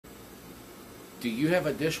Do you have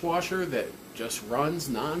a dishwasher that just runs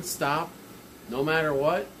non-stop, no matter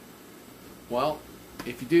what? Well,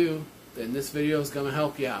 if you do, then this video is going to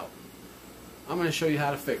help you out. I'm going to show you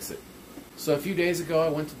how to fix it. So a few days ago I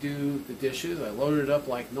went to do the dishes. I loaded it up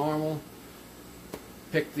like normal,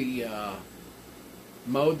 picked the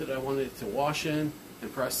mode that I wanted it to wash in,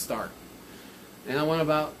 and pressed start. And I went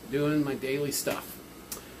about doing my daily stuff.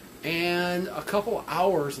 And a couple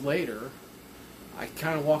hours later, I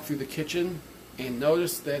kind of walked through the kitchen and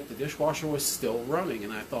noticed that the dishwasher was still running,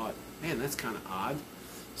 and I thought, man, that's kind of odd.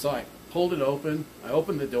 So I pulled it open, I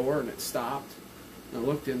opened the door and it stopped, and I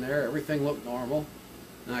looked in there, everything looked normal,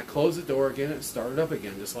 and I closed the door again and it started up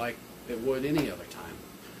again just like it would any other time.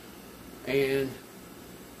 And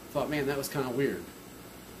I thought, man, that was kind of weird.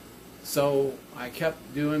 So I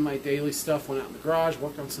kept doing my daily stuff, went out in the garage,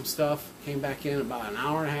 worked on some stuff, came back in about an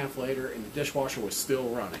hour and a half later, and the dishwasher was still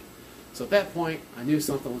running. So at that point, I knew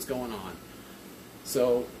something was going on.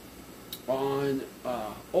 So on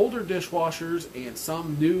older dishwashers and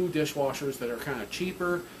some new dishwashers that are kind of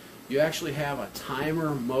cheaper, you actually have a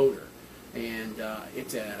timer motor. And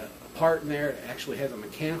it's a part in there that actually has a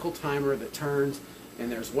mechanical timer that turns,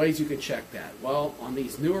 and there's ways you can check that. Well, on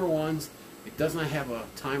these newer ones, it does not have a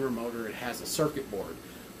timer motor, it has a circuit board.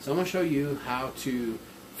 So I'm going to show you how to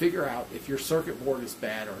figure out if your circuit board is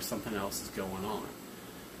bad or something else is going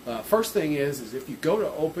on. First thing is if you go to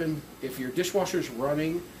open, if your dishwasher is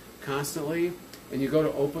running constantly and you go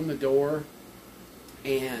to open the door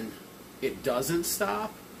and it doesn't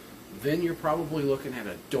stop, then you're probably looking at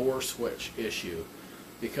a door switch issue,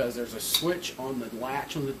 because there's a switch on the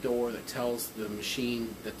latch on the door that tells the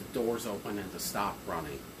machine that the door's open and to stop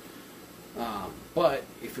running. But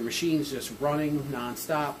if your machine's just running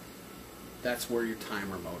non-stop, that's where your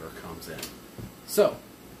timer motor comes in. So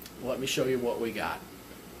let me show you what we got.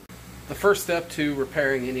 The first step to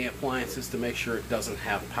repairing any appliance is to make sure it doesn't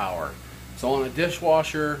have power. So on a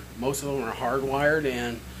dishwasher, most of them are hardwired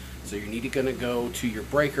in, so you need to go to your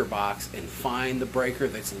breaker box and find the breaker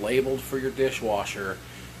that's labeled for your dishwasher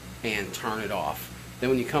and turn it off. Then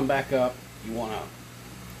when you come back up, you want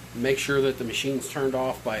to make sure that the machine's turned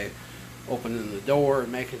off by opening the door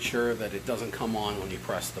and making sure that it doesn't come on when you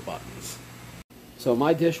press the buttons. So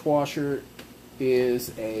my dishwasher is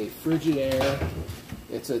a Frigidaire.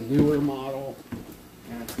 It's a newer model,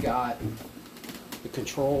 and it's got the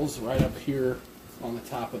controls right up here on the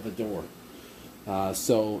top of the door.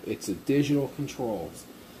 So it's a digital controls.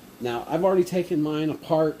 Now I've already taken mine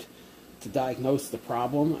apart to diagnose the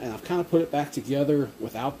problem, and I've kind of put it back together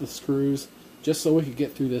without the screws just so we could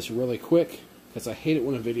get through this really quick, because I hate it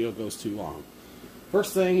when a video goes too long.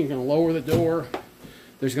 First thing, you're going to lower the door.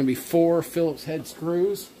 There's going to be 4 Phillips head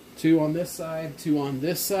screws, 2 on this side, 2 on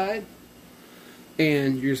this side,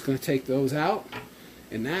 and you're just going to take those out,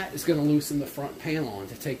 and that is going to loosen the front panel. And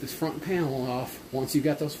to take this front panel off, once you've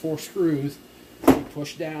got those 4 screws, you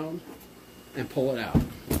push down and pull it out.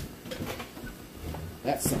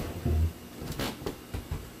 That's simple.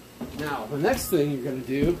 Now, the next thing you're going to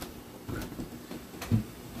do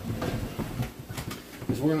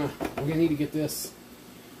is we're gonna need to get this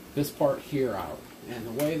part here out. And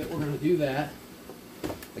the way that we're going to do that,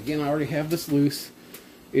 again, I already have this loose,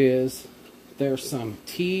 is there's some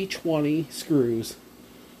T20 screws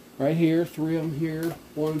right here, 3 of them here,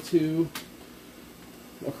 1, 2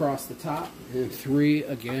 across the top, and 3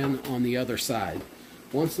 again on the other side.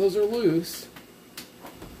 Once those are loose,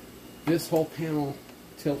 this whole panel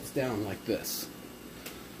tilts down like this.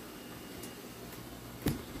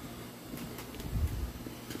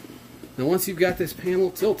 Now once you've got this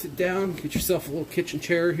panel tilted down, get yourself a little kitchen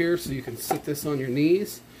chair here so you can sit this on your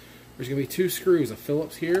knees. There's going to be 2 screws, a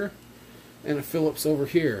Phillips here and a Phillips over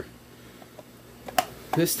here.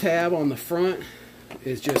 This tab on the front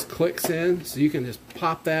is just clicks in, so you can just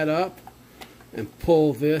pop that up and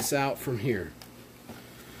pull this out from here.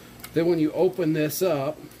 Then when you open this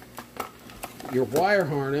up, your wire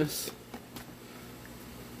harness,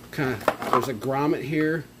 there's a grommet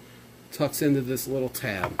here, tucks into this little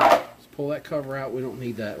tab. Just pull that cover out. We don't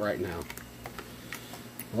need that right now.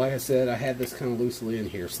 Like I said, I had this kind of loosely in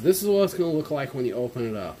here. So this is what it's going to look like when you open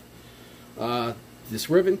it up. This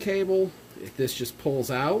ribbon cable, this just pulls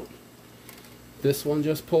out. This one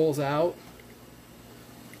just pulls out.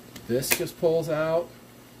 This just pulls out.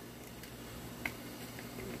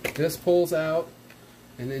 This pulls out.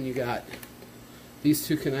 And then you got these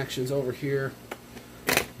 2 connections over here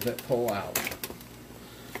that pull out.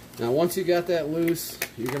 Now once you got that loose,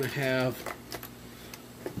 you're going to have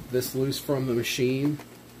this loose from the machine.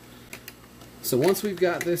 So once we've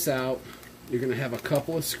got this out, you're going to have a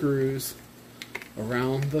couple of screws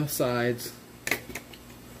around the sides,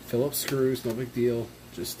 Phillips screws, no big deal.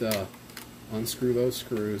 Just unscrew those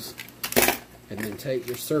screws, and then take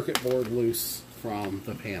your circuit board loose from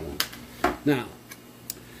the panel. Now,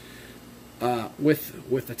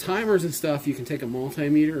 with the timers and stuff, you can take a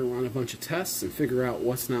multimeter and run a bunch of tests and figure out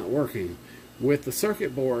what's not working. With the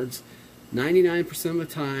circuit boards, 99% of the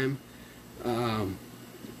time,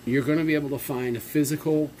 you're going to be able to find a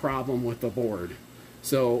physical problem with the board.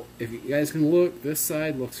 So if you guys can look, this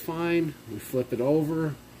side looks fine. We flip it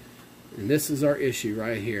over, and this is our issue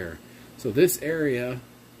right here. So this area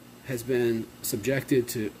has been subjected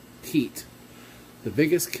to heat. The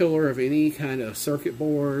biggest killer of any kind of circuit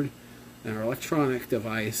board or electronic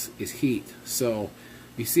device is heat. So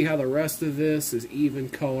you see how the rest of this is even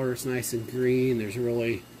color, it's nice and green, there's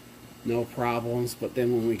really no problems. But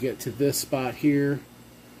then when we get to this spot here,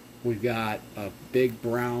 we've got a big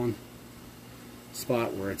brown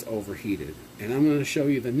spot where it's overheated. And I'm going to show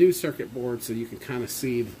you the new circuit board so you can kind of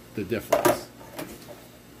see the difference.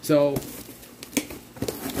 So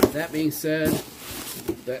that being said,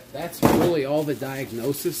 that's really all the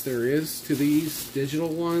diagnosis there is to these digital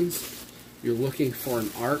ones. You're looking for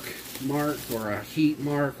an arc mark or a heat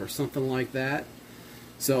mark or something like that.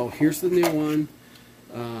 So here's the new one.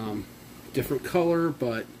 Different color,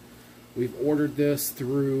 but we've ordered this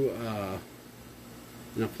through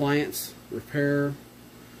an appliance repair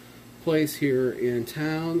place here in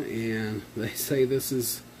town, and they say this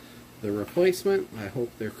is the replacement. I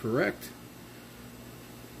hope they're correct.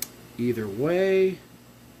 Either way,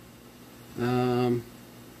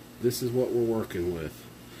 this is what we're working with.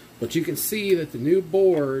 But you can see that the new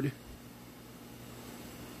board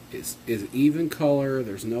is even color.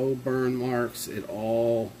 There's no burn marks. It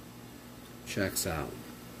all checks out.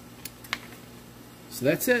 So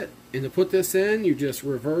that's it. And to put this in, you just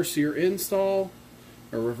reverse your install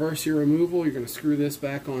or reverse your removal. You're going to screw this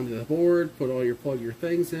back onto the board, plug your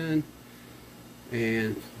things in,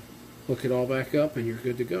 and hook it all back up, and you're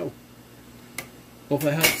good to go. Hope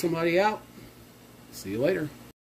I helped somebody out. See you later.